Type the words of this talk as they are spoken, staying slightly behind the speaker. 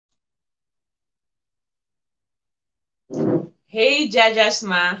Hey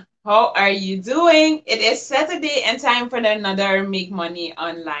Jajashma, how are you doing? It is Saturday and time for another Make Money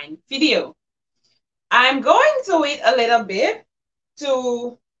Online video. I'm going to wait a little bit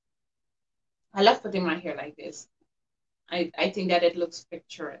to, I love putting my hair like this. I think that it looks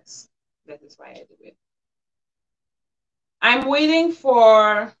picturesque. That is why I do it. I'm waiting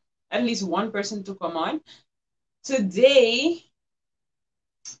for at least one person to come on. Today,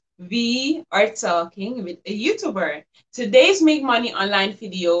 we are talking with a YouTuber. Today's Make Money Online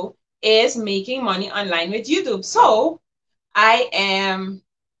video is making money online with YouTube. So I am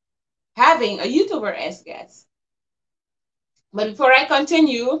having a YouTuber as guest. But before I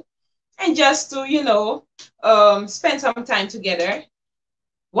continue, and just to, spend some time together,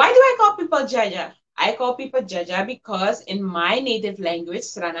 why do I call people Jaja? I call people Jaja because in my native language,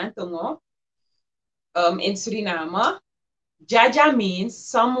 Sranantongo, in Suriname, Jaja means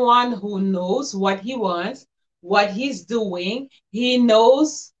someone who knows what he wants, what he's doing. He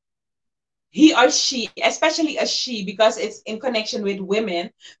knows, he or she, especially a she, because it's in connection with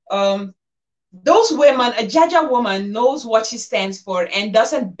women. Those women, a Jaja woman knows what she stands for and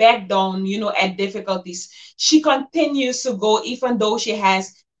doesn't back down, at difficulties. She continues to go even though she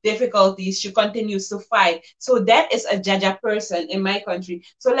has difficulties. She continues to fight. So that is a Jaja person in my country.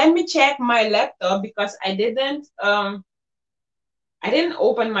 So let me check my laptop because I didn't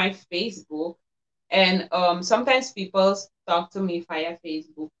open my Facebook, and sometimes people talk to me via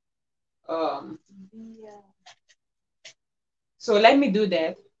Facebook. Um, Yeah. so let me do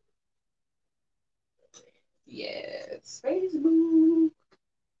that. Yes, Facebook.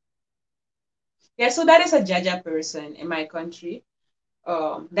 Yeah, so that is a Jaja person in my country.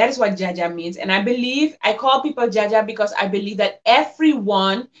 That is what Jaja means. And I believe, I call people Jaja because I believe that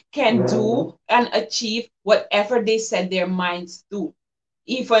everyone can do and achieve whatever they set their minds to,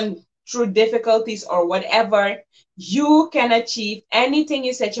 even through difficulties or whatever. You can achieve anything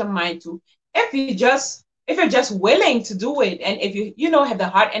you set your mind to. If you're just willing to do it, and if you have the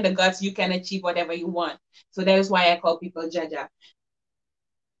heart and the guts, you can achieve whatever you want. So that is why I call people Jaja.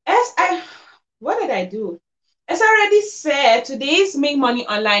 As I What did I do? As I already said, today's Make Money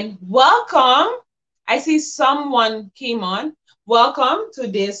Online. Welcome. I see someone came on. Welcome to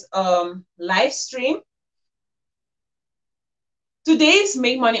this live stream. Today's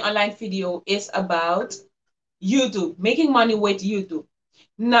Make Money Online video is about YouTube, making money with YouTube.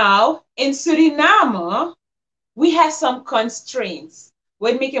 Now, in Suriname, we have some constraints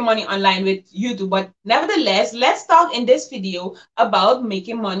with making money online with YouTube, but nevertheless, let's talk in this video about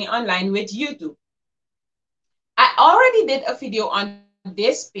making money online with YouTube. I already did a video on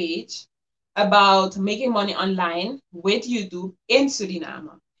this page about making money online with YouTube in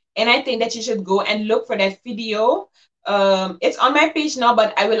Suriname. And I think that you should go and look for that video. It's on my page now,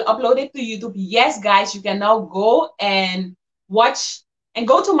 but I will upload it to YouTube. Yes, guys, you can now go and watch and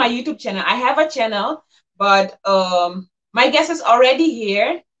go to my YouTube channel. I have a channel, but my guest is already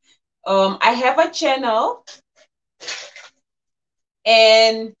here. I have a channel,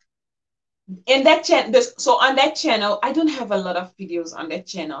 and in that channel, so on that channel, I don't have a lot of videos on that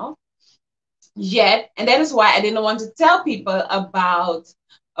channel yet, and that is why I didn't want to tell people about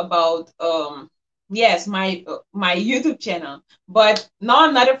yes, my YouTube channel. But now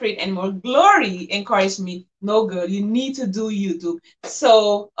I'm not afraid anymore. Glory encouraged me, no girl, you need to do YouTube.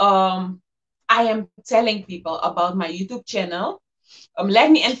 So I am telling people about my YouTube channel.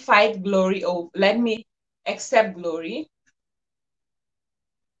 Let me invite Glory, or let me accept Glory.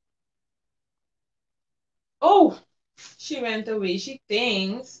 Oh, she went away. She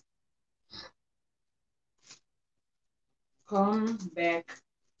thinks come back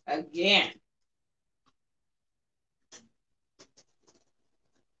again.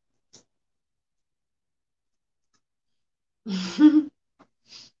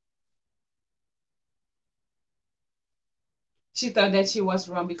 She thought that she was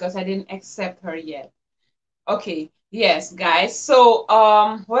wrong because I didn't accept her yet. Okay, yes, guys. So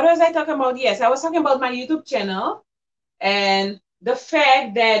what was I talking about? Yes, I was talking about my YouTube channel and the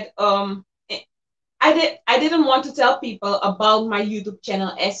fact that I didn't want to tell people about my YouTube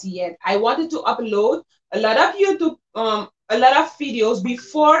channel as yet. I wanted to upload a lot of a lot of videos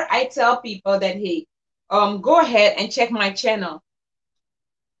before I tell people that, hey, go ahead and check my channel.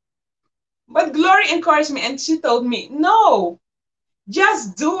 But Glory encouraged me and she told me, no,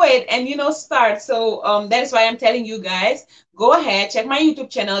 just do it and start. So that is why I'm telling you guys, go ahead, check my YouTube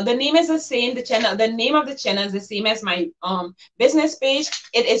channel. The name is the same. The name of the channel is the same as my business page.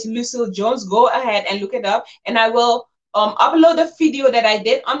 It is Lucille Jones. Go ahead and look it up, and I will upload a video that I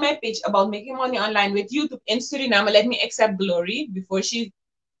did on my page about making money online with YouTube in Suriname. Let me accept Glory before she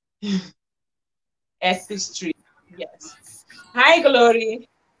asks to stream. Yes. Hi, Glory.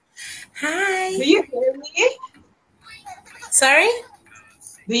 Hi. Do you hear me? Sorry?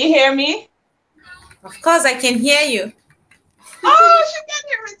 Do you hear me? Of course, I can hear you. Oh, she can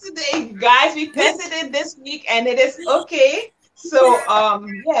hear me today. Guys, we tested it this week and it is okay. So,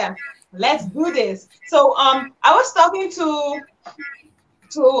 yeah, let's do this. So, I was talking to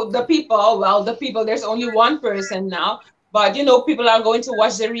the people. Well, the people, there's only one person now, but people are going to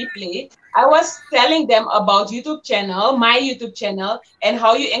watch the replay. I was telling them about YouTube channel, my YouTube channel, and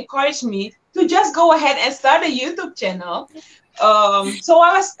how you encouraged me to just go ahead and start a YouTube channel. So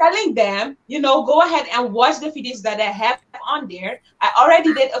I was telling them, go ahead and watch the videos that I have on there. I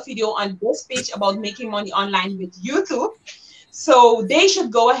already did a video on this page about making money online with YouTube. So they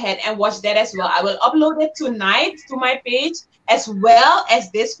should go ahead and watch that as well. I will upload it tonight to my page as well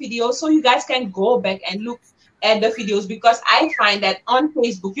as this video, so you guys can go back and look at the videos, because I find that on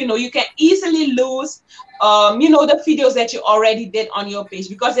Facebook, you can easily lose the videos that you already did on your page,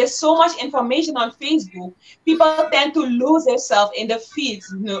 because there's so much information on Facebook. People tend to lose themselves in the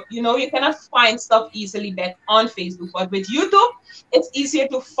feeds. You cannot find stuff easily back on Facebook, but with YouTube, it's easier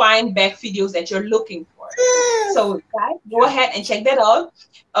to find back videos that you're looking for. So guys, go ahead and check that out.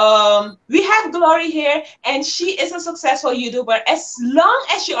 We have Glory here, and she is a successful YouTuber. As long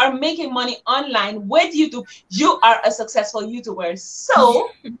as you are making money online with YouTube, you are a successful YouTuber. So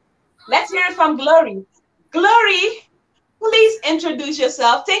let's hear it from Glory. Glory, please introduce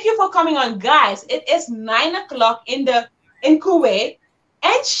yourself. Thank you for coming on, guys. It is 9 o'clock in Kuwait,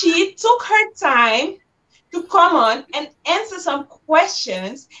 and she took her time to come on and answer some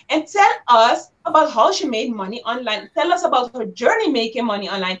questions and tell us about how she made money online. Tell us about her journey making money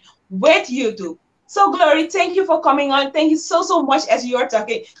online with YouTube. So, Glory, thank you for coming on. Thank you so, so much. As you are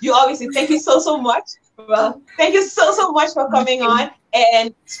talking, you always say thank you so, so much. Well, thank you so, so much for Thank coming you. on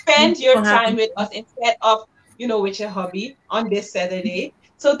and Thank spend you your for time having with us instead of, with your hobby on this Saturday.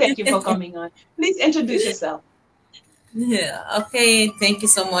 So, thank you for me. coming on. Please introduce yourself. Yeah, okay, thank you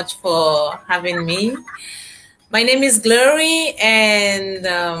so much for having me. My name is Glory, and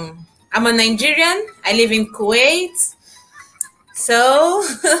I'm a Nigerian. I live in Kuwait. So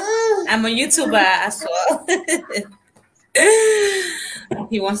I'm a YouTuber as well.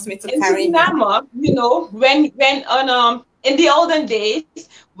 He wants me to In carry him. Suriname, when on in the olden days,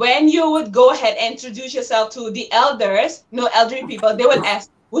 when you would go ahead and introduce yourself to the elders, elderly people, they would ask,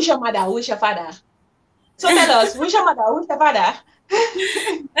 "Who's your mother? Who's your father?" So tell us, who's your mother? Who's your father?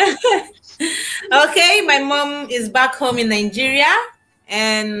 Okay, my mom is back home in Nigeria,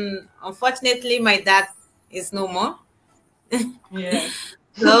 and unfortunately, my dad is no more. Yes.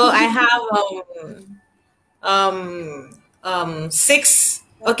 So I have six,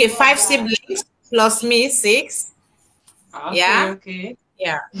 okay, five siblings plus me, six. Okay, Yeah, okay.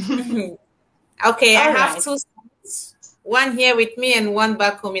 yeah. Okay, I All have right. two sons, one here with me and one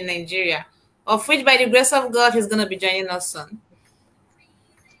back home in Nigeria, of which, by the grace of God, he's gonna be joining us soon.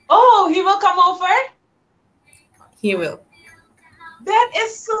 Oh, he will come over? He will. That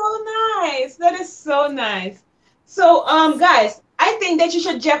is so nice. That is so nice. So, guys, I think that you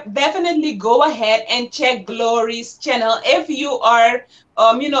should definitely go ahead and check Glory's channel. If you are,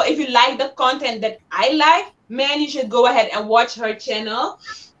 if you like the content that I like, man, you should go ahead and watch her channel.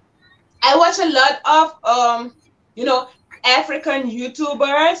 I watch a lot of, you know, African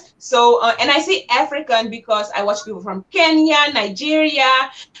YouTubers. So, and I say African because I watch people from Kenya,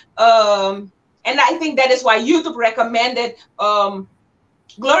 Nigeria, and I think that is why YouTube recommended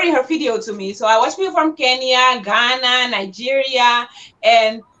Glory her video to me. So I watch people from Kenya, Ghana, Nigeria,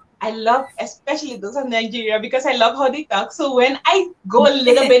 and I love especially those of Nigeria because I love how they talk. So when I go a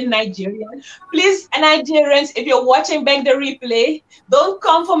little bit Nigerian, please, Nigerians, if you're watching back the replay, don't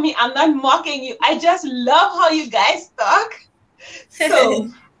come for me. I'm not mocking you. I just love how you guys talk. So,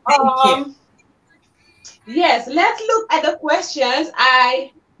 Thank you. yes, let's look at the questions.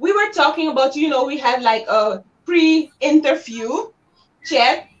 We were talking about, we had like a pre-interview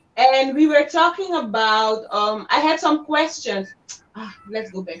chat, and we were talking about I had some questions. Let's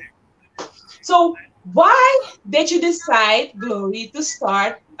go back. So why did you decide, Glory, to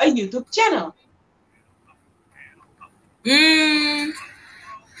start a YouTube channel? Mm,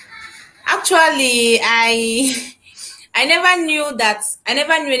 actually, I never knew that. I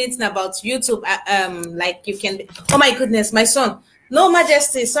never knew anything about YouTube. Like you can. Oh my goodness, my son. No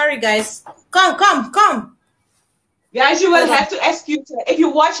Majesty. Sorry, guys. Come, come, come. Guys, you will Hold on. have to excuse her. If you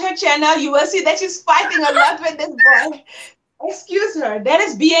watch her channel, you will see that she's fighting a lot with this boy. Excuse her. That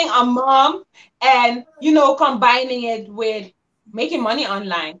is being a mom and, combining it with making money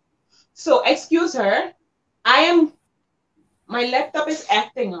online. So excuse her. My laptop is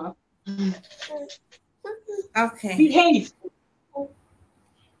acting up. Okay. Behave.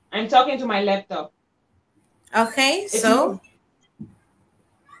 I'm talking to my laptop. Okay, It's me. so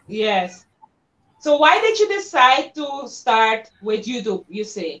Yes. So why did you decide to start with YouTube? You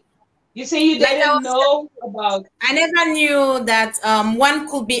say you like I didn't was know about. I never knew that one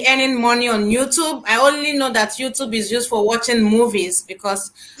could be earning money on YouTube. I only know that YouTube is used for watching movies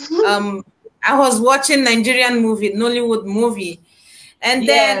because um, I was watching Nigerian movie, Nollywood movie. And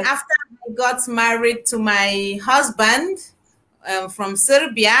then Yes. after I got married to my husband from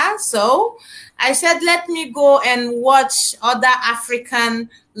Serbia, so I said, let me go and watch other African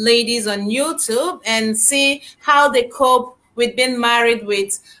ladies on YouTube and see how they cope with being married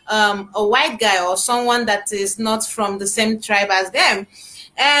with a white guy or someone that is not from the same tribe as them.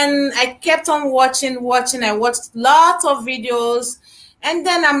 And I kept on watching. I watched lots of videos. And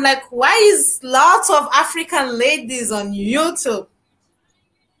then I'm like, why is lots of African ladies on YouTube?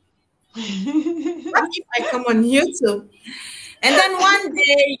 What if I come on YouTube? And then one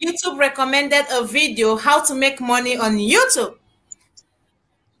day, YouTube recommended a video how to make money on YouTube.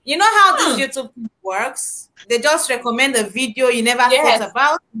 You know how this Hmm. YouTube works? They just recommend a video you never thought Yes.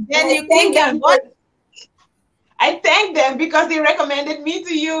 about. And Then I you thank click and them watch. for I thank them because they recommended me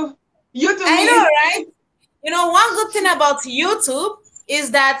to you. You to I know, me. right? You know, one good thing about YouTube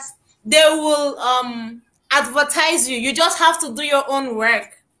is that they will advertise you. You just have to do your own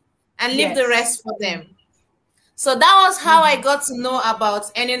work and leave the Yes. rest for them. So that was how I Mhm. got to know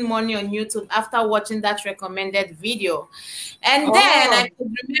about earning money on YouTube after watching that recommended video. And then Oh. I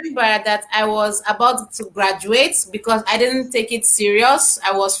could remember that I was about to graduate because I didn't take it serious.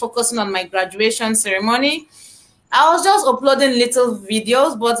 I was focusing on my graduation ceremony. I was just uploading little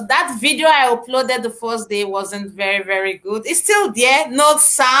videos, but that video I uploaded the first day wasn't very, very good. It's still there, no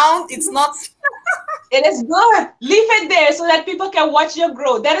sound. It's not. It is good. Leave it there so that people can watch your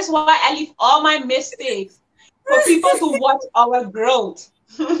growth. That is why I leave all my mistakes for people to watch our growth.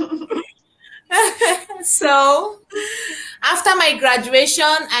 So after my graduation,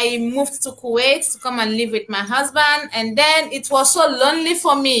 I moved to Kuwait to come and live with my husband. And then it was so lonely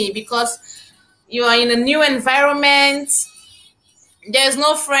for me because you are in a new environment. There's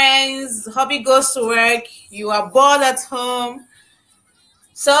no friends. Hubby goes to work. You are bored at home.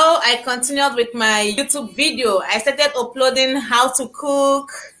 So I continued with my YouTube video. I started uploading how to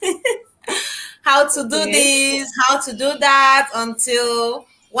cook, how to do Okay. this, how to do that until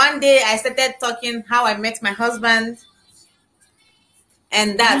one day I started talking how I met my husband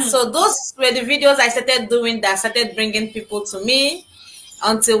and that. Mm. So those were the videos I started doing that started bringing people to me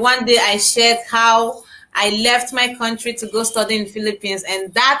until one day I shared how I left my country to go study in Philippines,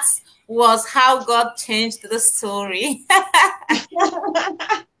 and that was how God changed the story.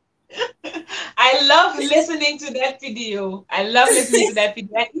 I love listening to that video. I love listening to that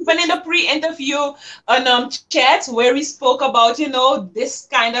video. And even in the pre-interview on chat where we spoke about, this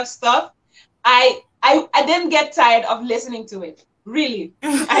kind of stuff, I didn't get tired of listening to it. Really.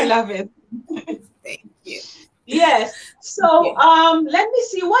 I love it. Thank you. Yes. Thank So you. let me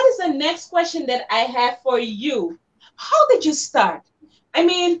see. What is the next question that I have for you? How did you start? I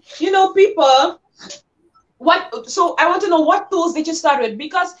mean, people so I want to know what tools did you start with?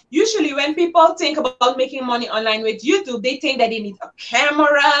 Because usually when people think about making money online with YouTube, they think that they need a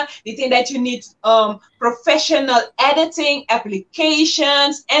camera, they think that you need professional editing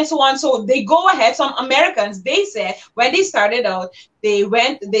applications and so on. So they go ahead. Some Americans, they said when they started out, they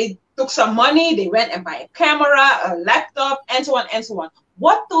took some money, they went and buy a camera, a laptop, and so on and so on.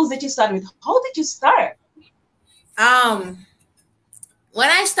 What tools did you start with? How did you start? Um,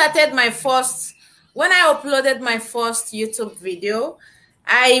 when I started my first, when I uploaded my first YouTube video,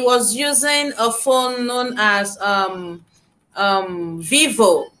 I was using a phone known as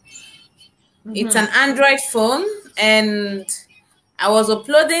Vivo. It's Mm-hmm. an Android phone, and I was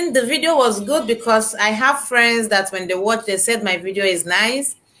uploading. The video was good because I have friends that when they watch, they said my video is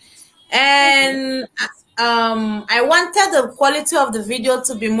nice, Okay. and I wanted the quality of the video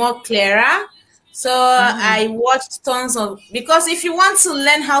to be more clearer. So Mm-hmm. I watched tons of, because if you want to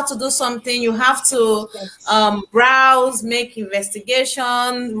learn how to do something, you have to Yes. browse, make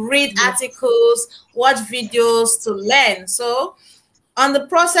investigation, read Yes. articles, watch videos to learn. So on the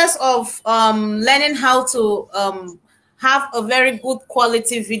process of learning how to have a very good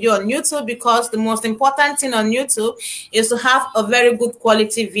quality video on YouTube, because the most important thing on YouTube is to have a very good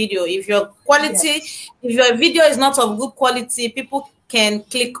quality video. Yes. If your video is not of good quality, people can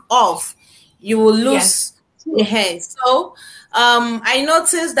click off. You will Yes. lose the True. head. So I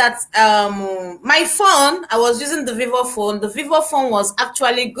noticed that my phone, I was using the Vivo phone. The Vivo phone was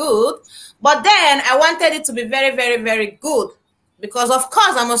actually good, but then I wanted it to be very, very, very good because of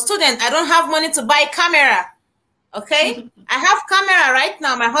course I'm a student. I don't have money to buy camera. Okay, I have camera right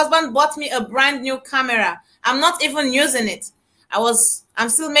now. My husband bought me a brand new camera. I'm not even using it. I'm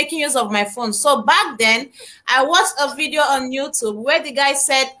still making use of my phone. So back then, I watched a video on YouTube where the guy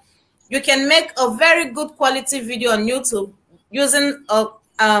said you can make a very good quality video on YouTube using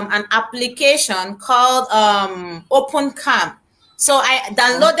an application called OpenCam. So I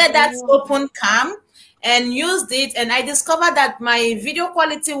downloaded that Oh, OpenCam and used it, and I discovered that my video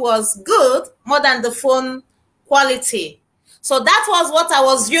quality was good, more than the phone quality. So that was what I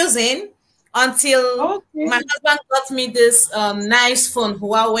was using until okay. my husband got me this nice phone,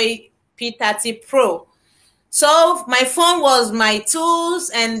 Huawei P30 Pro. So my phone was my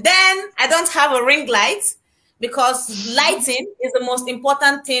tools, and then I don't have a ring light because lighting is the most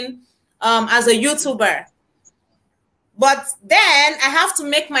important thing as a YouTuber. But then I have to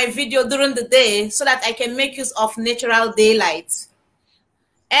make my video during the day so that I can make use of natural daylight.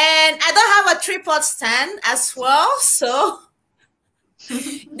 And I don't have a tripod stand as well. So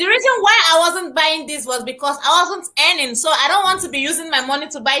the reason why I wasn't buying this was because I wasn't earning. So I don't want to be using my money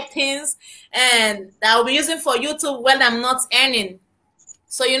to buy things and that I'll be using for YouTube when I'm not earning.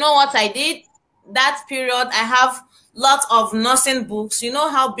 So you know what I did? That period, I have lots of nursing books. You know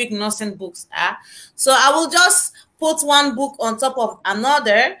how big nursing books are. So I will just put one book on top of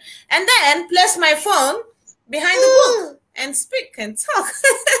another and then place my phone behind the book and speak and talk.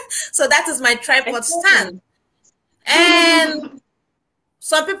 So that is my tripod stand. Exactly. And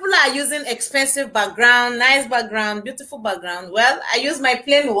some people are using expensive background, nice background, beautiful background. Well, I use my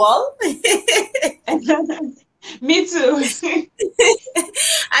plain wall. Me too.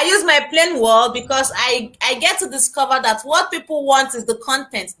 I use my plain wall because I get to discover that what people want is the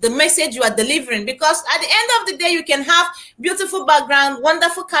content, the message you are delivering. Because at the end of the day, you can have beautiful background,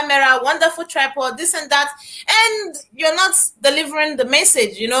 wonderful camera, wonderful tripod, this and that, and you're not delivering the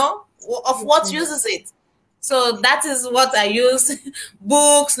message, you know, of what uses it. So that is what I use: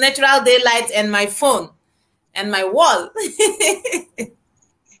 books, natural daylight, and my phone and my wall.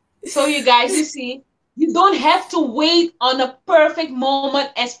 So you guys, you see, you don't have to wait on a perfect moment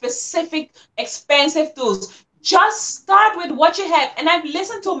and specific expensive tools. Just start with what you have. And I've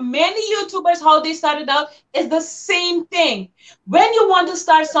listened to many YouTubers how they started out. It's the same thing. When you want to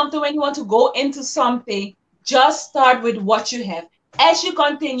start something, when you want to go into something, just start with what you have. As you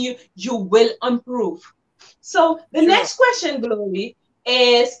continue, you will improve. So the True. next question, Glory,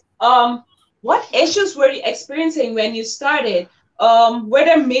 is what issues were you experiencing when you started? Were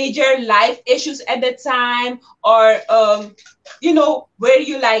there major life issues at the time, or were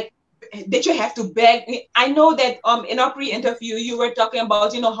you like, did you have to beg? I know that in our pre-interview you were talking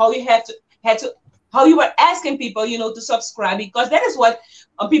about how you had to how you were asking people to subscribe, because that is what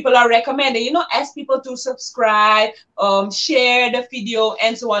people are recommending. Ask people to subscribe, share the video,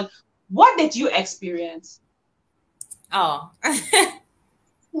 and so on. What did you experience? Oh, I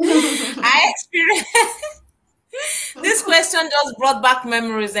experienced this question just brought back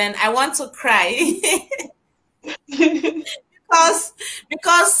memories, and I want to cry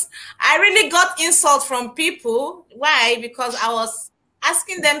because I really got insult from people. Why? Because I was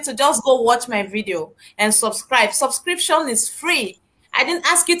asking them to just go watch my video and subscribe. Subscription is free. I didn't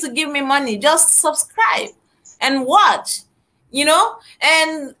ask you to give me money. Just subscribe and watch.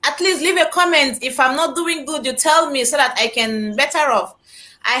 And at least leave a comment. If I'm not doing good, you tell me so that I can better off.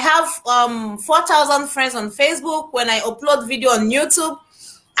 I have 4,000 friends on Facebook. When I upload video on YouTube,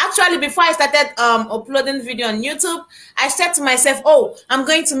 actually before I started uploading video on YouTube, I said to myself, oh, I'm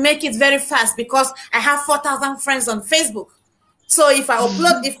going to make it very fast because I have 4,000 friends on Facebook. So if I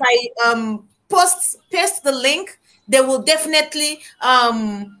upload, if I paste the link, they will definitely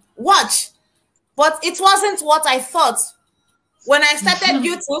watch. But it wasn't what I thought. When I started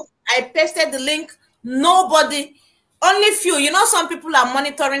YouTube, I pasted the link. Nobody, only few. Some people are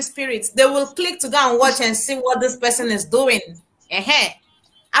monitoring spirits. They will click to go and watch and see what this person is doing.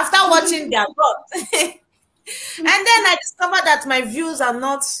 After watching, they are gone. And then I discovered that my views are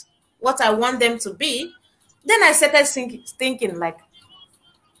not what I want them to be. Then I started thinking like,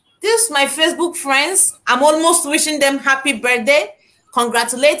 this my Facebook friends, I'm almost wishing them happy birthday,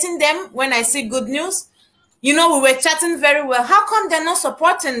 congratulating them when I see good news. We were chatting very well. How come they're not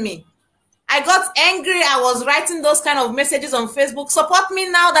supporting me? I got angry. I was writing those kind of messages on Facebook. Support me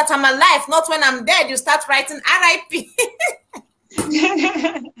now that I'm alive, not when I'm dead. You start writing RIP.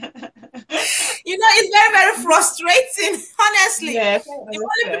 It's very, very frustrating, honestly. Yes, The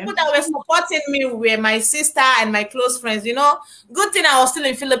only people that were supporting me were my sister and my close friends. Good thing I was still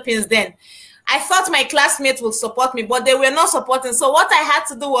in Philippines then. I thought my classmates would support me, but they were not supporting. So what I had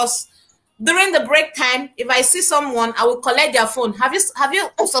to do was, during the break time, if I see someone, I will collect their phone. Have you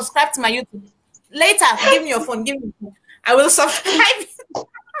subscribed to my YouTube? Later, give me your phone. Give me your phone. I will subscribe.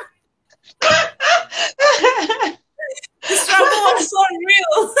 The struggle was so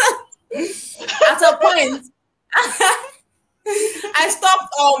real. At a point, I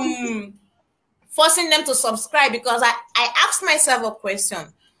stopped forcing them to subscribe because I asked myself a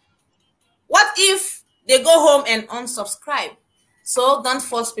question. What if they go home and unsubscribe? So don't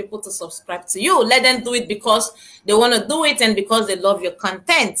force people to subscribe to you. Let them do it because they want to do it and because they love your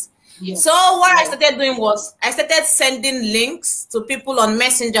content. Yes. So what I started doing was I started sending links to people on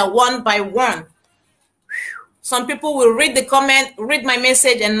Messenger one by one. Some people will read the comment, read my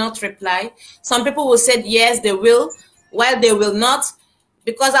message and not reply. Some people will say yes, they will, while they will not,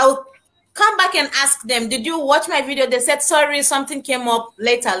 because I will come back and ask them, did you watch my video? They said, sorry, something came up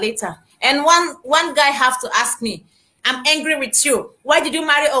later. And one guy have to ask me, I'm angry with you. Why did you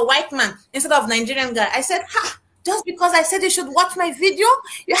marry a white man instead of Nigerian guy? I said, just because I said you should watch my video,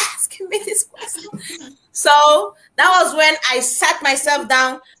 you're asking me this question. So that was when I sat myself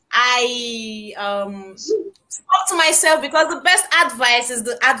down. I spoke to myself because the best advice is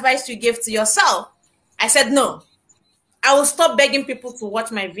the advice you give to yourself. I said, no, I will stop begging people to watch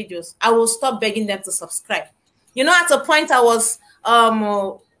my videos. I will stop begging them to subscribe. You know, at a point I was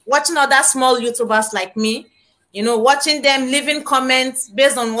watching other small YouTubers like me, you know, watching them, leaving comments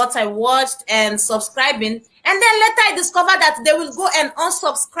based on what I watched and subscribing. And then later I discovered that they will go and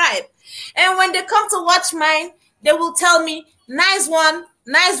unsubscribe. And when they come to watch mine, they will tell me, nice one,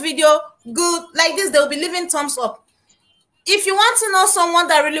 nice video, good. Like this, they'll be leaving thumbs up. If you want to know someone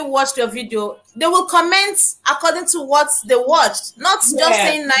that really watched your video, they will comment according to what they watched, not just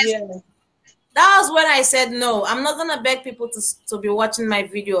saying nice. Yeah. That was when I said, no, I'm not going to beg people to be watching my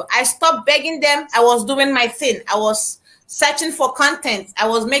video. I stopped begging them. I was doing my thing. I was searching for content. I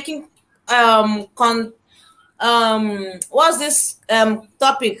was making, what's this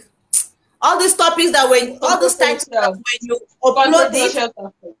topic? All these topics that when, all these titles that when you upload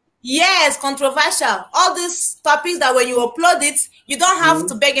it. Yes, controversial. All these topics that when you upload it, you don't have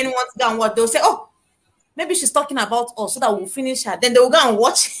to beg anyone to go and watch. They'll say, oh, maybe she's talking about us, so that we'll finish her. Then they will go and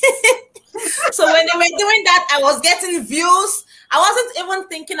watch. So when they were doing that, I was getting views. I wasn't even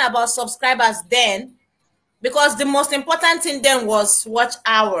thinking about subscribers then, because the most important thing then was watch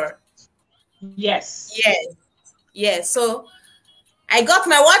hour. Yes. Yes. So I got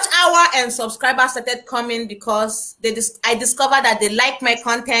my watch hour and subscribers started coming because I discovered that they like my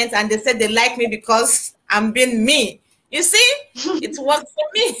content and they said they like me because I'm being me. You see, it worked for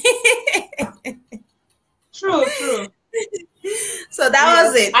me. True. So that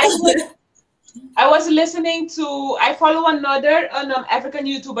was it. I was listening to, I follow another African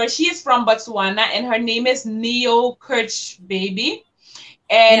YouTuber. She is from Botswana and her name is Neo Kirch Baby.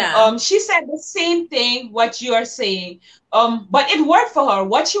 And she said the same thing what you are saying. But it worked for her.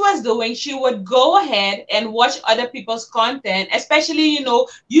 What she was doing, she would go ahead and watch other people's content, especially, you know,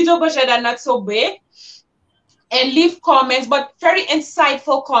 YouTubers that are not so big, and leave comments, but very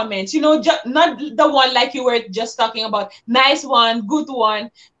insightful comments, you know, not the one like you were just talking about, nice one, good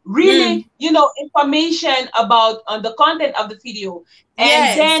one, really, you know, information about the content of the video.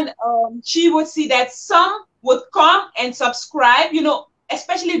 And then she would see that some would come and subscribe, you know,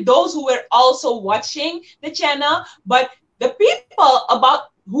 especially those who were also watching the channel. But the people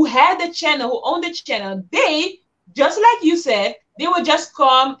who had the channel, who owned the channel, they, just like you said, they would just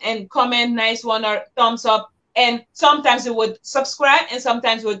come and comment nice one or thumbs up. And sometimes they would subscribe and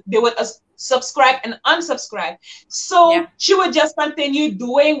sometimes they would subscribe and unsubscribe. So she would just continue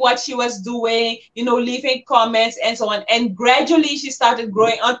doing what she was doing, you know, leaving comments and so on. And gradually she started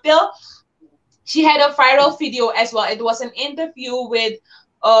growing until she had a viral video as well. It was an interview with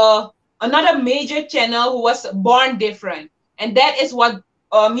another major channel who was born different. And that is what,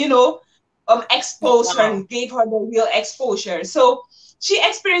 you know, exposed her, gave her the real exposure. So she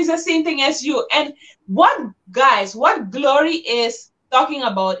experienced the same thing as you. And what Glory is talking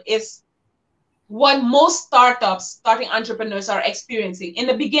about is what most starting entrepreneurs are experiencing. In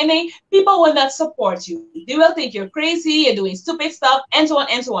the beginning, people will not support you. They will think you're crazy, you're doing stupid stuff, and so on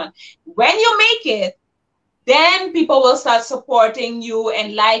and so on. When you make it, then people will start supporting you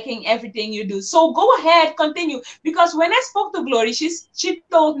and liking everything you do. So go ahead, continue. Because when I spoke to Glory, she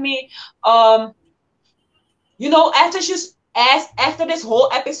told me, you know, after this whole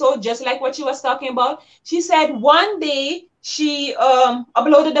episode, just like what she was talking about, she said one day she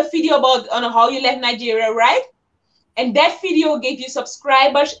uploaded a video about how you left Nigeria, right? And that video gave you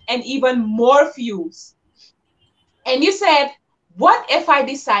subscribers and even more views. And you said, what if I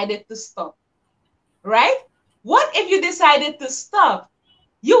decided to stop? Right? What if you decided to stop?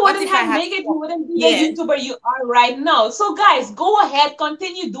 You What wouldn't if I have had made it. You wouldn't be the yeah, YouTuber you are right now. So, guys, go ahead,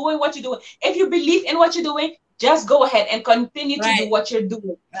 continue doing what you're doing. If you believe in what you're doing, just go ahead and continue to do right, what you're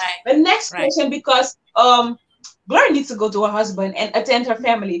doing. right, The next right. question, because Gloria needs to go to her husband and attend her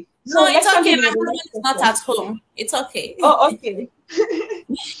family. So No, it's let's okay. continue My with the husband next is not question. at home. It's okay. Oh, okay.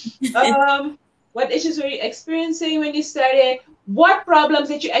 um, what issues were you experiencing when you started? What problems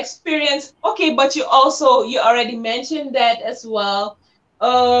did you experience? Okay, but you already mentioned that as well.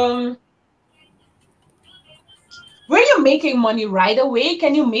 Um, were you making money right away?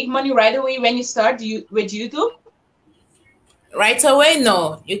 Can you make money right away when you start with YouTube? Right away,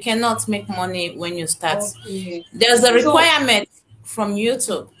 no, you cannot make money when you start. Okay. There's a So, requirement from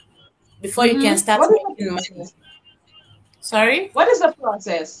YouTube before you can start what is the making money. process? Sorry? What is the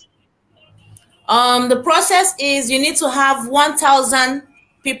process? The process is you need to have 1,000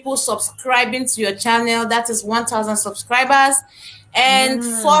 people subscribing to your channel. That is 1,000 subscribers and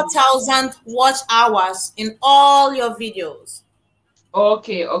Mm. 4,000 watch hours in all your videos.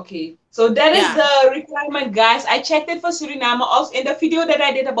 Okay, okay. So that is Yeah. the requirement, guys. I checked it for Suriname. Also, in the video that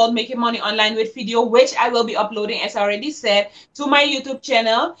I did about making money online with video, which I will be uploading, as I already said, to my YouTube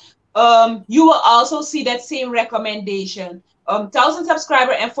channel, you will also see that same recommendation. 1,000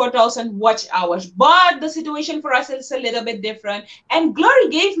 subscriber and 4,000 watch hours. But the situation for us is a little bit different. And Glory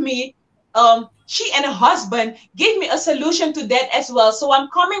gave me, she and her husband gave me a solution to that as well. So I'm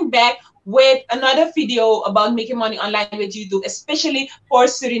coming back with another video about making money online with YouTube, especially for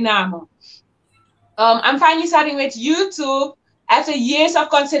Suriname. I'm finally starting with YouTube after years of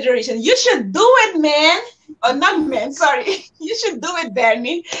consideration. You should do it, man. Oh, not man, sorry. You should do it,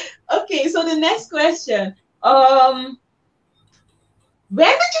 Bernie. Okay, so the next question. When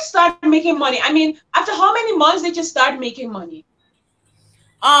did you start making money? I mean, after how many months did you start making money?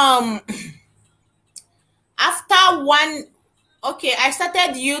 Um, After one, okay, I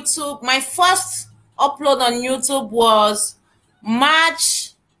started YouTube. My first upload on YouTube was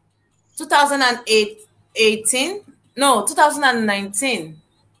March 2018. No, 2019.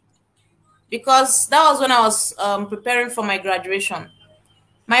 Because that was when I was preparing for my graduation.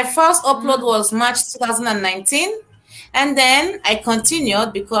 My first upload Mm, was March 2019. And then I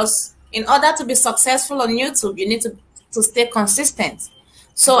continued because in order to be successful on YouTube, you need to stay consistent.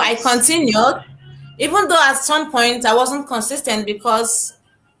 So I yes. continued, even though at some point I wasn't consistent because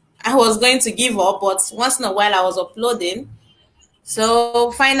I was going to give up, but once in a while I was uploading.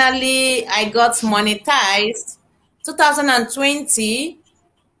 So finally I got monetized 2020,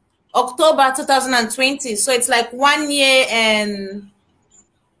 October 2020. So it's like 1 year and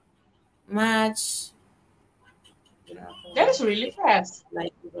March. That is really fast.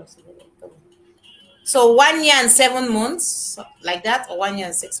 Like so 1 year and 7 months, like that, or 1 year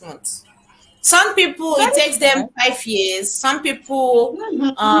and 6 months. Some people That it is takes them fast. 5 years. Some people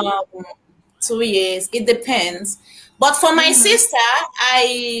Mm-hmm. 2 years. It depends. But for my Mm-hmm. sister,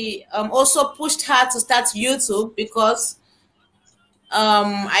 I also pushed her to start YouTube because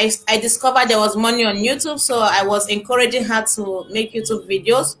I discovered there was money on YouTube, so I was encouraging her to make YouTube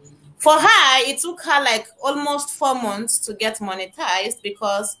videos. For her, it took her like almost 4 months to get monetized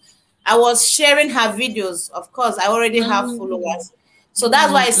because I was sharing her videos. Of course, I already have Mm-hmm. followers. So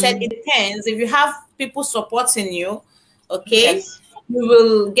that's why I said Mm-hmm. it depends. If you have people supporting you, okay, Yes. you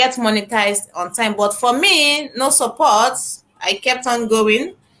will get monetized on time. But for me, no support. I kept on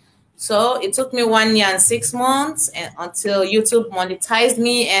going. So it took me 1 year and 6 months until YouTube monetized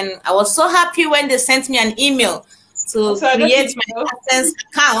me. And I was so happy when they sent me an email I to saw the create video. my AdSense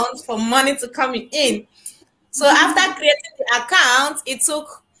account for money to come in. So after creating the account, it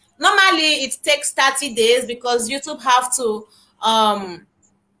took, normally it takes 30 days because YouTube have to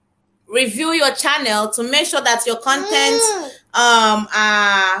review your channel to make sure that your content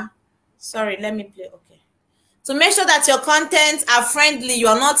are, sorry, let me play, okay, to make sure that your contents are friendly,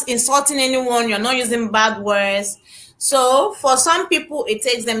 you're not insulting anyone, you're not using bad words. So for some people it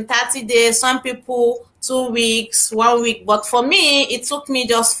takes them 30 days, some people 2 weeks, 1 week, but for me it took me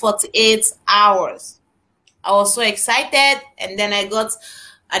just 48 hours. I was so excited, and then I got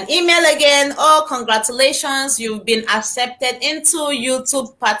an email again. Oh, congratulations, you've been accepted into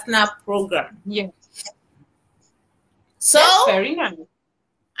YouTube partner program. Yeah, that's So very nice.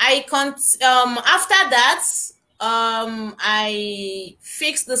 after that, I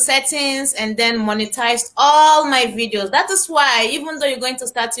fixed the settings and then monetized all my videos. That is why, even though you're going to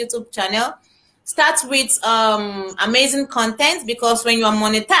start YouTube channel, start with amazing content, because when you are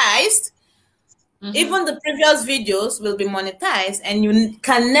monetized, Mm-hmm. even the previous videos will be monetized, and you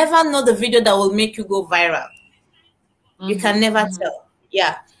can never know the video that will make you go viral. You Mm-hmm. can never Mm-hmm. tell.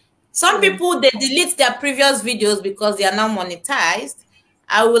 Yeah. Some True. people, they delete their previous videos because they are now monetized,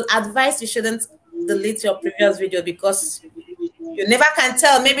 I will advise you shouldn't delete your previous video, because you never can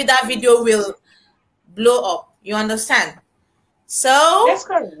tell. Maybe that video will blow up. You understand? That's So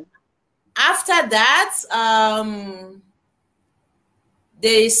correct. after that,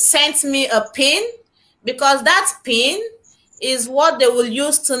 they sent me a pin, because that pin is what they will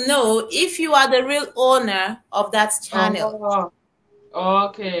use to know if you are the real owner of that channel. Oh,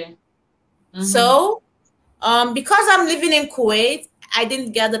 okay. Mm-hmm. So, because I'm living in Kuwait, I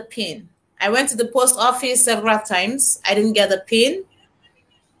didn't get the pin. I went to the post office several times. I didn't get the pin.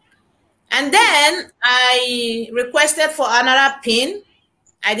 And then I requested for another pin.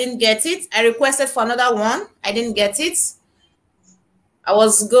 I didn't get it. I requested for another one. I didn't get it. I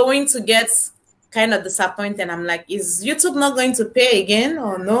was going to get kind of disappointed. I'm like, is YouTube not going to pay again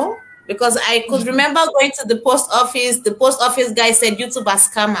or no? Because I could remember going to the post office. The post office guy said YouTube are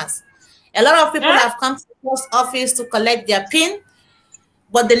scammers. A lot of people Huh? have come to the post office to collect their pin,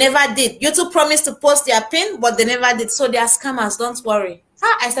 but they never did. YouTube promised to post their pin, but they never did. So they are scammers, don't worry.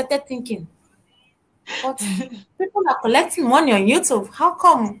 I started thinking, but people are collecting money on YouTube. How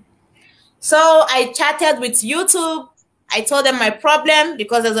come? So I chatted with YouTube. I told them my problem,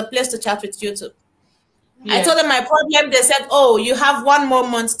 because there's a place to chat with YouTube. I told Yes. them my problem. They said, oh, you have 1 more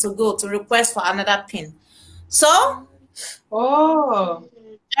month to go to request for another pin. So Oh.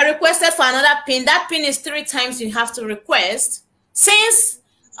 I requested for another pin. That pin is 3 times you have to request. Since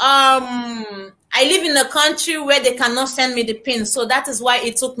I live in a country where they cannot send me the pin, so that is why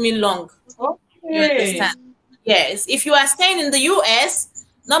it took me long. You Okay. understand? Yes. If you are staying in the US,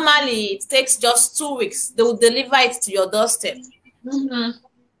 normally it takes just 2 weeks. They will deliver it to your doorstep. Mm-hmm.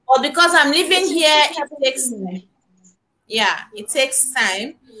 But because I'm living It's here, just happening. it takes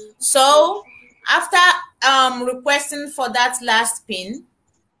time. So after requesting for that last pin,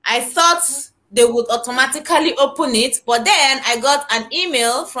 I thought they would automatically open it, but then I got an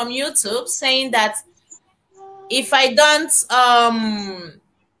email from YouTube saying that if I don't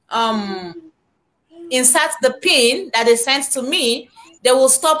insert the pin that they sent to me, they will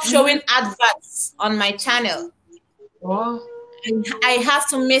stop showing Mm-hmm. adverts on my channel. Oh. And I have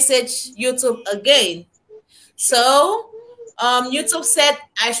to message YouTube again. So YouTube said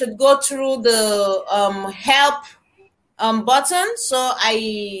I should go through the help button. So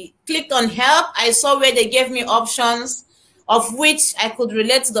I clicked on help. I saw where they gave me options, of which I could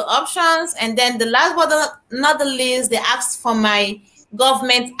relate to the options. And then the last but not the least, they asked for my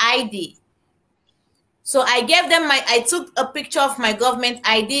government ID. So I gave them I took a picture of my government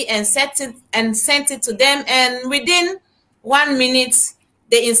ID and sent it to them. And within 1 minute,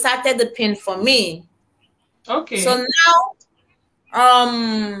 they inserted the pin for me. So Okay. now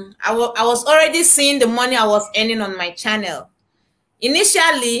I was already seeing the money I was earning on my channel.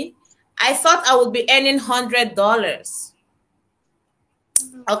 Initially, I thought I would be earning $100.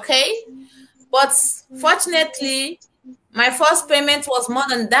 Okay, but fortunately, my first payment was more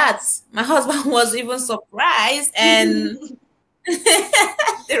than that. My husband was even surprised, and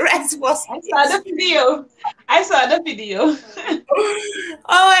the rest was I saw the video. I saw the video.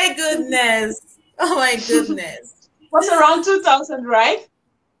 oh my goodness. Oh my goodness. Was around 2000, right?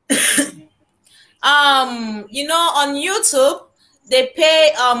 On YouTube, they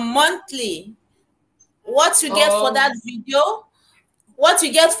pay monthly. What you get for Oh. that video, what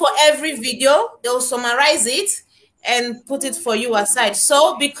you get for every video, they'll summarize it and put it for you aside.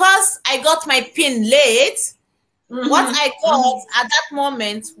 So because I got my pin late, what Mm-hmm. I got Mm-hmm. at that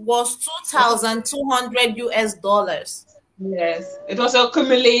moment was 2,200 US dollars. Yes. It was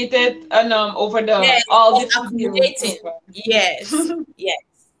accumulated and over the Yes, it all was the videos so accumulating. far. Yes, yes.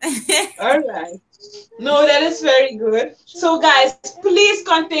 All right. No, that is very good. So, guys, please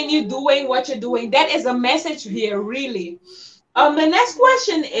continue doing what you're doing. That is a message here, really. The next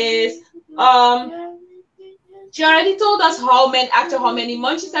question is, she already told us after how many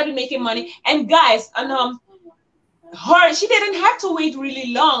months she started making money. And guys, and she didn't have to wait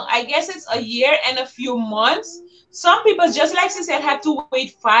really long. I guess it's a year and a few months. Some people, just like she said, have to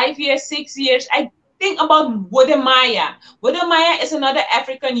wait 5 years, 6 years. I think about Wodemaya. Wodemaya is another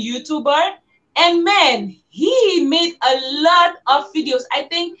African YouTuber, and man, he made a lot of videos. I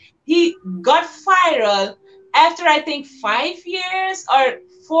think he got viral after, I think, 5 years or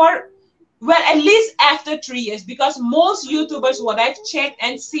four. Well, at least after 3 years, because most YouTubers, what I've checked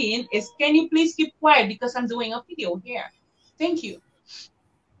and seen is, can you please keep quiet because I'm doing a video here? Thank you.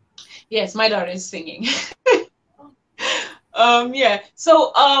 Yes, my daughter is singing. Yeah.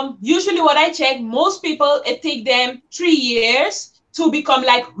 So usually what I check, most people, it take them 3 years to become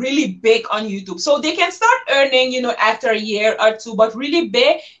like really big on YouTube. So they can start earning, after a year or two, but really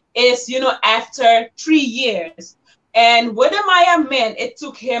big is, after 3 years. And with the Maya man, it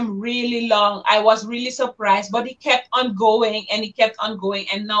took him really long. I was really surprised, but he kept on going and he kept on going.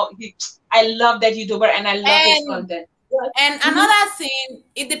 And now I love that YouTuber and I love his And content. Mhm. another thing,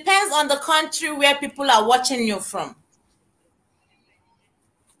 it depends on the country where people are watching you from.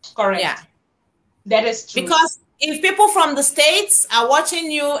 Yeah. Correct. That is true. Because if people from the States are watching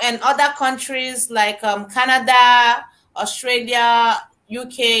you and other countries like Canada, Australia,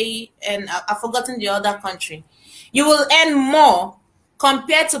 UK, and I've forgotten the other country, you will earn more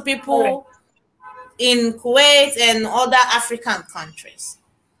compared to Correct. people in Kuwait and other African countries.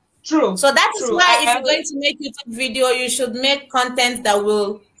 True. So that is True. why if you're going to make YouTube video, you should make content that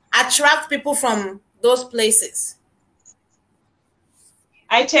will attract people from those places.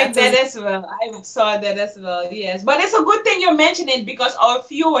 I checked That that is, as well. I saw that as well. Yes. But it's a good thing you mentioned it because our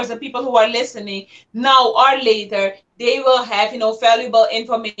viewers, the people who are listening now or later, they will have, valuable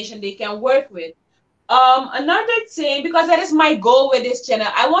information they can work with. Another thing, because that is my goal with this channel,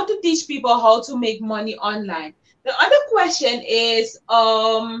 I want to teach people how to make money online. The other question is,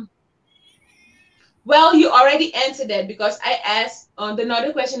 well, you already answered that because I asked, the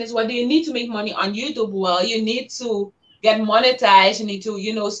another question is, what do you need to make money on YouTube? Well, you need to get monetized. You need to,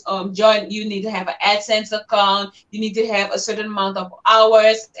 join, you need to have an AdSense account. You need to have a certain amount of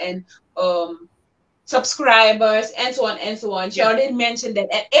hours and subscribers and so on and so on. She already mentioned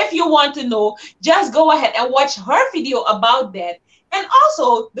that. And if you want to know, just go ahead and watch her video about that. And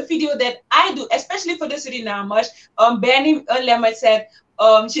also the video that I do, especially for the Surinamers, Benny Lemmer said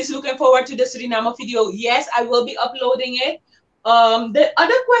she's looking forward to the Suriname video. Yes, I will be uploading it. The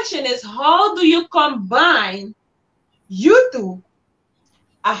other question is, how do you combine YouTube,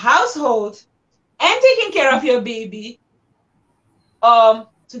 a household, and taking care of your baby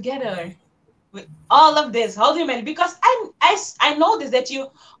together? With all of this, how do you manage? Because I noticed that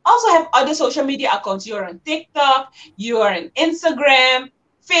you also have other social media accounts. You're on TikTok, you are on Instagram,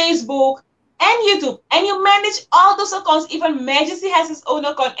 Facebook, and YouTube, and you manage all those accounts. Even Majesty has his own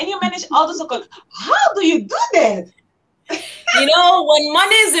account, and you manage all those accounts. How do you do that? when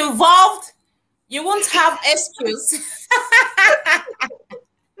money is involved, you won't have excuse.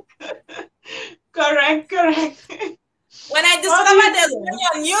 Correct. When I discovered there's money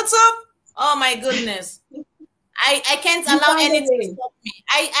on YouTube, oh my goodness. I can't allow anything to stop me.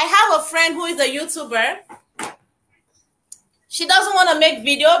 I have a friend who is a YouTuber. She doesn't want to make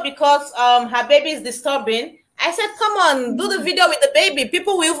video because her baby is disturbing. I said, come on, do the video with the baby.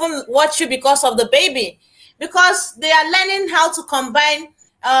 People will even watch you because of the baby. Because they are learning how to combine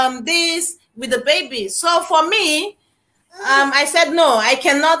this with the baby. So for me, I said, no, I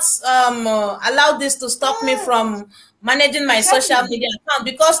cannot allow this to stop me from managing my social media account.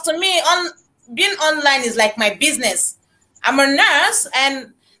 Because to me, being online is like my business. I'm a nurse,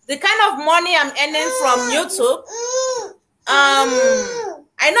 and the kind of money I'm earning from YouTube,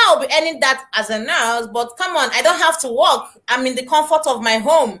 I know I'll be earning that as a nurse, but come on, I don't have to work. I'm in the comfort of my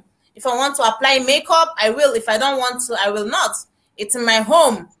home. If I want to apply makeup, I will. If I don't want to, I will not. It's in my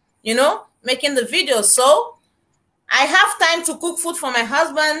home, making the videos. So I have time to cook food for my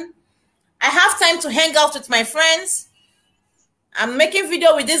husband. I have time to hang out with my friends. I'm making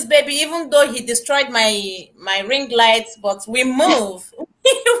video with this baby, even though he destroyed my ring lights, but we move.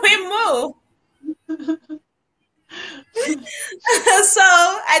 We move. So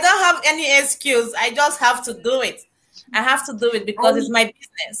I don't have any excuse. I just have to do it. I have to do it because it's my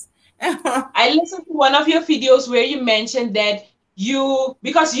business. I listened to one of your videos where you mentioned that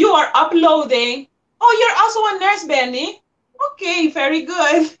because you are uploading. Oh, you're also a nurse, Benny. Okay, very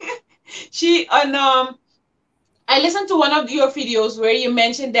good. I listened to one of your videos where you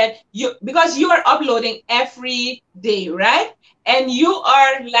mentioned that because you are uploading every day, right? And you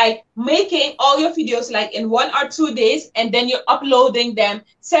are like making all your videos like in 1 or 2 days, and then you're uploading them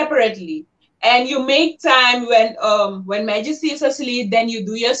separately. And you make time when Majesty is asleep, then you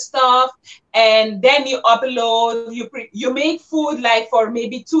do your stuff, and then you upload. You make food like for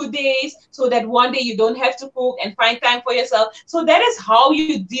maybe 2 days, so that one day you don't have to cook and find time for yourself. So that is how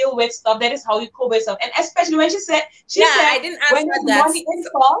you deal with stuff. That is how you cope with stuff. And especially when she said I didn't when answer the that. money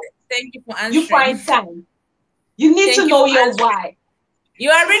involved, Thank you for answering. you find time. You need to know your why. You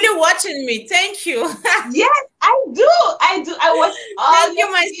are really watching me. Thank you. Yes, I do. I was. Thank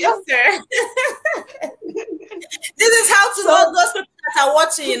you, my sister. This is how to know those people that are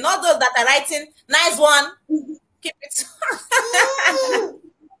watching you, not those that are writing. Nice one. Keep it.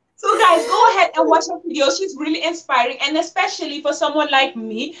 So guys, go ahead and watch her video. She's really inspiring, and especially for someone like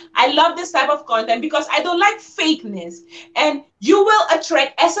me, I love this type of content because I don't like fakeness. And you will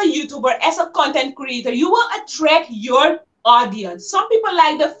attract, as a YouTuber, as a content creator, you will attract your audience. Some people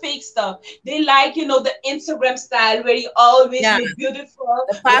like the fake stuff. They like, the Instagram style where you always Yeah, look beautiful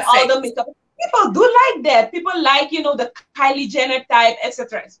the with all the perfect. makeup. People do like that. People like, the Kylie Jenner type,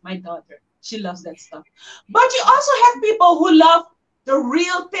 etc. It's my daughter. She loves that stuff. But you also have people who love the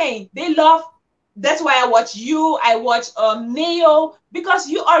real thing. They love, that's why I watch you, I watch Neo, because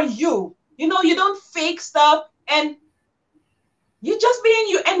you are you. You don't fake stuff, and you just being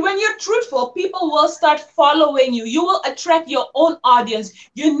you. And when you're truthful, people will start following you. You will attract your own audience.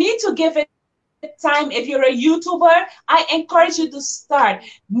 You need to give it time. If you're a YouTuber, I encourage you to start.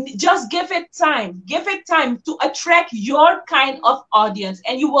 Just give it time. Give it time to attract your kind of audience,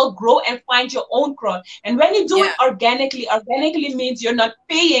 and you will grow and find your own crowd. And when you do it Yeah, organically means you're not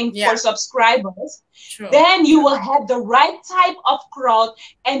paying yeah, for subscribers, true, then you true. will have the right type of crowd,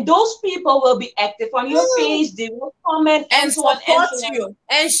 and those people will be active on your page. They will comment, and And so on and support so on. you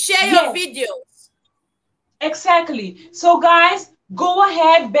and share your Yes, videos. exactly. So, guys, go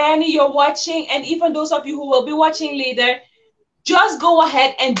ahead, Benny, you're watching, and even those of you who will be watching later, just go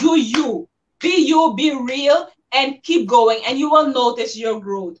ahead and do you. Be you, be real, and keep going, and you will notice your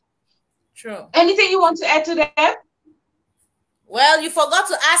growth. True. Anything you want to add to that? Well, you forgot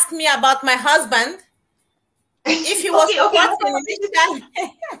to ask me about my husband. If he was Okay, we're supporting coming to initially.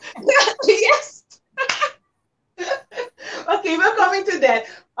 that. Yes. Okay, we're coming to that.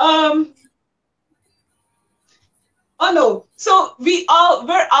 Um, Oh no. So we're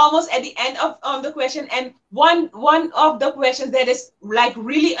almost at the end of the question. And one of the questions that is like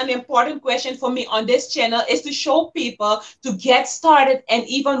really an important question for me on this channel is to show people to get started, and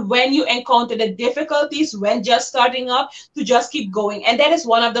even when you encounter the difficulties when just starting up, to just keep going. And that is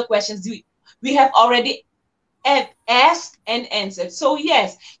one of the questions we have already asked and answered. So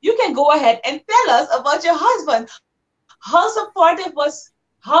yes, you can go ahead and tell us about your husband. How supportive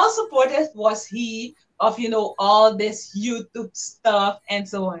was he of all this YouTube stuff and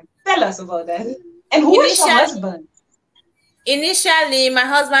so on? Tell us about that. And who is your initially, husband? initially, my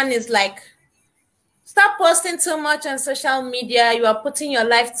husband is like, stop posting too much on social media. You are putting your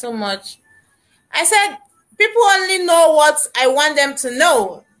life too much. I said, people only know what I want them to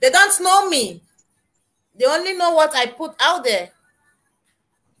know. They don't know me. They only know what I put out there.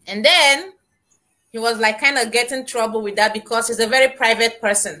 And then he was like kind of getting trouble with that because he's a very private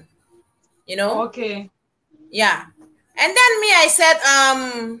person, you know? Okay. Yeah. And then me, I said,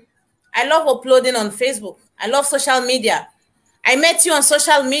 I love uploading on Facebook. I love social media. I met you on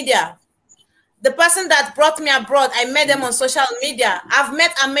social media. The person that brought me abroad, I met them on social media. I've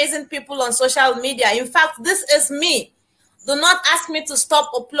met amazing people on social media. In fact, this is me. Do not ask me to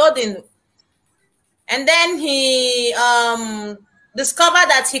stop uploading. And then he discovered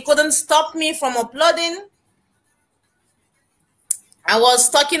that he couldn't stop me from uploading. I was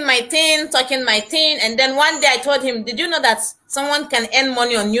talking my thing, and then one day I told him, "Did you know that someone can earn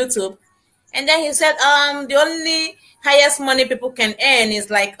money on YouTube?" And then he said, the only highest money people can earn is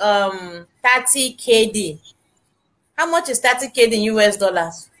like 30 KD. How much is 30 KD in US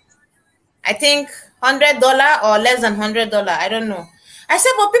dollars? I think $100 or less than $100. I don't know. I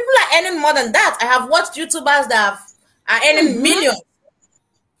said, but people are earning more than that. I have watched YouTubers that are earning Mm-hmm. millions.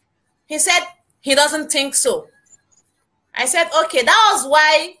 He said he doesn't think so. I said, okay, that was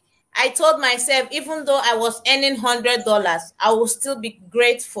why I told myself, even though I was earning $100, I will still be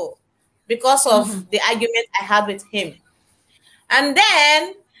grateful because Mm-hmm. of the argument I had with him. And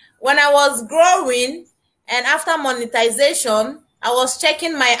then when I was growing and after monetization, I was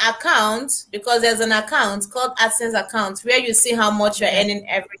checking my account because there's an account called AdSense account where you see how much you're Yeah. earning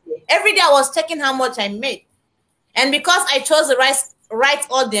every day. Every day I was checking how much I made. And because I chose the right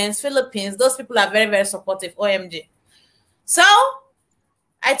audience, Philippines, those people are very, very supportive, OMG. So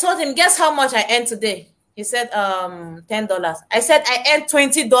I told him, guess how much I earned today? He said, $10. I said, I earned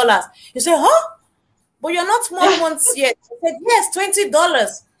 $20. He said, huh? But you're not 1 month yet. I said, yes,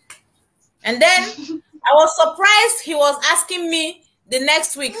 $20. And then I was surprised he was asking me the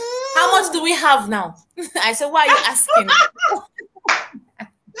next week, how much do we have now? I said, why are you asking me?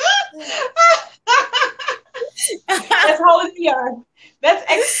 That's how they are. That's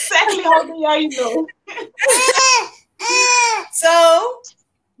exactly how they are. So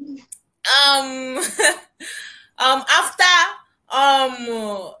um after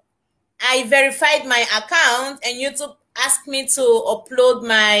I verified my account and YouTube asked me to upload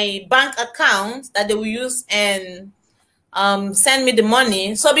my bank account that they will use and send me the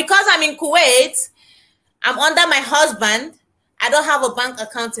money. So because I'm in Kuwait, I'm under my husband. I don't have a bank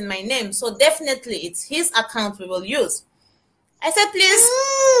account in my name. So definitely it's his account we will use. I said, please,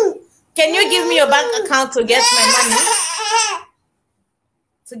 can you give me your bank account to get my money?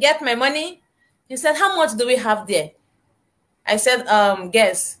 To get my money? He said, how much do we have there? I said,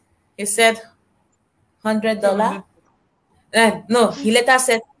 guess. He said, $100. 200. No, he later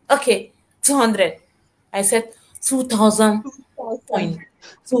said, okay, 200. I said, 2,000 2,000. point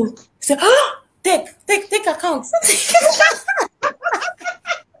two. He said, oh, take account.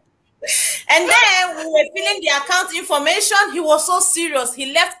 And then we were filling the account information. He was so serious.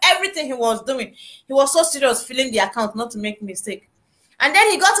 He left everything he was doing. He was so serious filling the account, not to make mistake. And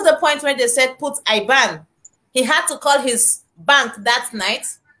then he got to the point where they said, put IBAN. He had to call his bank that night.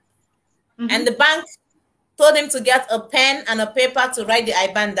 And the bank told him to get a pen and a paper to write the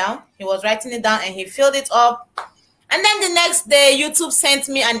IBAN down. He was writing it down and he filled it up. And then the next day, YouTube sent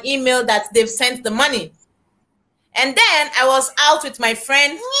me an email that they've sent the money. And then I was out with my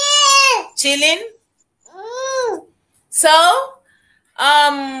friend, chilling. So,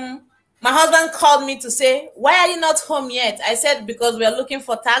 my husband called me to say, why are you not home yet? I said, because we are looking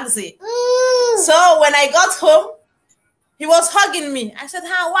for taxi. So when I got home, he was hugging me. I said,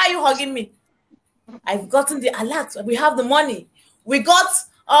 why are you hugging me? I've gotten the alert. We have the money. We got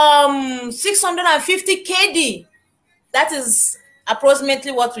 650 KD. That is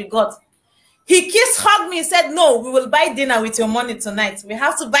approximately what we got. He hugged me, said, no, we will buy dinner with your money tonight. We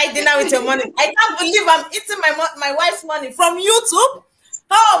have to buy dinner with your money. I can't believe I'm eating my wife's money from YouTube.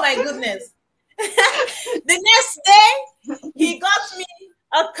 Oh, my goodness. The next day, he got me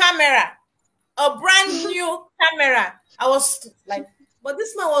a camera, a brand new camera. I was like, but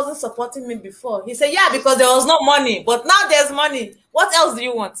this man wasn't supporting me before. He said, yeah, because there was no money. But now there's money. What else do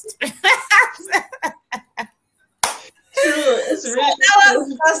you want? True. It's So really that true. was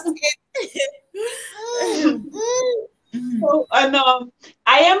just it. So, and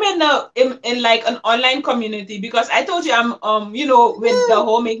I am in like an online community because I told you I'm with the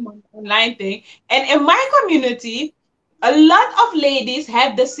whole make money online thing, and in my community, a lot of ladies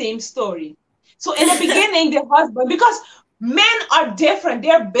have the same story. So in the beginning, the husband, because men are different,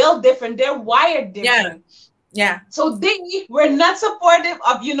 they're built different, they're wired Yeah, different. yeah, So they were not supportive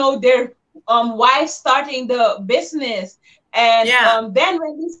of their wives starting the business. And yeah. then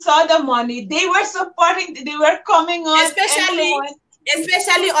when we saw the money, they were supporting, they were coming on and so especially on.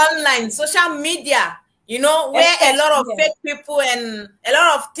 especially online social media, where a lot Especially, of yes, fake people and a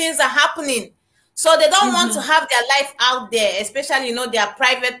lot of things are happening, so they don't want to mm-hmm. have their life out there, especially they are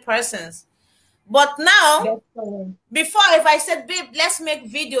private persons. But now, That's correct. before, if I said, babe, let's make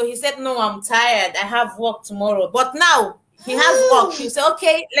video, he said, no, I'm tired, I have work tomorrow. But now he has work. He said,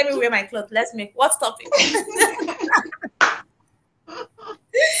 okay, let me wear my clothes, let's make what topic.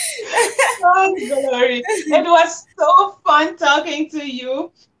 Oh, Glory. It was so fun talking to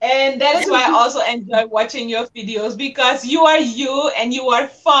you. And that is why I also enjoy watching your videos because you are you and you are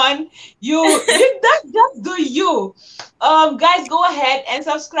fun. You don't just do you. Guys, go ahead and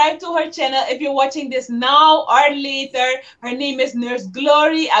subscribe to her channel if you're watching this now or later. Her name is Nurse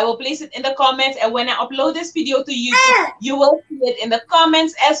Glory. I will place it in the comments, and when I upload this video to YouTube, you will see it in the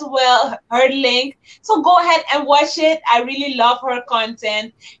comments as well, her link. So go ahead and watch it. I really love her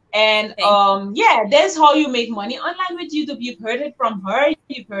content. And Thank you. yeah, that's how you make money online with YouTube. You've heard it from her.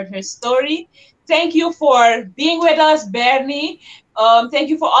 You've heard her story. Thank you for being with us, Bernie. Thank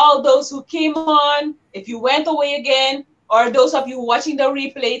you for all those who came on. If you went away again, or those of you watching the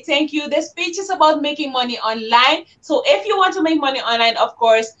replay, thank you. This page is about making money online. So if you want to make money online, of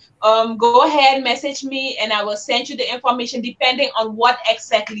course, go ahead, message me, and I will send you the information depending on what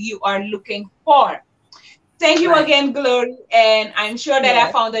exactly you are looking for. Thank you Right. again, Glory. And I'm sure that I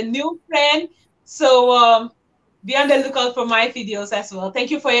Yeah. found a new friend. So be on the lookout for my videos as well.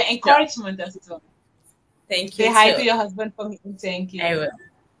 Thank you for your Sure. encouragement as well. Thank Say you hi too. to your husband for me. Thank I you.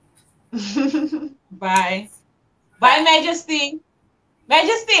 will. Bye. Bye, Bye. Majesty.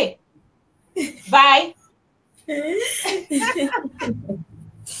 Majesty. Bye.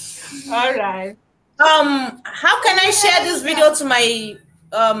 All right. How can I share this video to my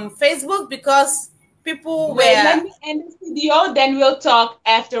Facebook, because people Wait, were let me end this video, then we'll talk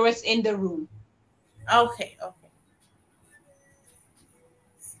afterwards in the room. okay.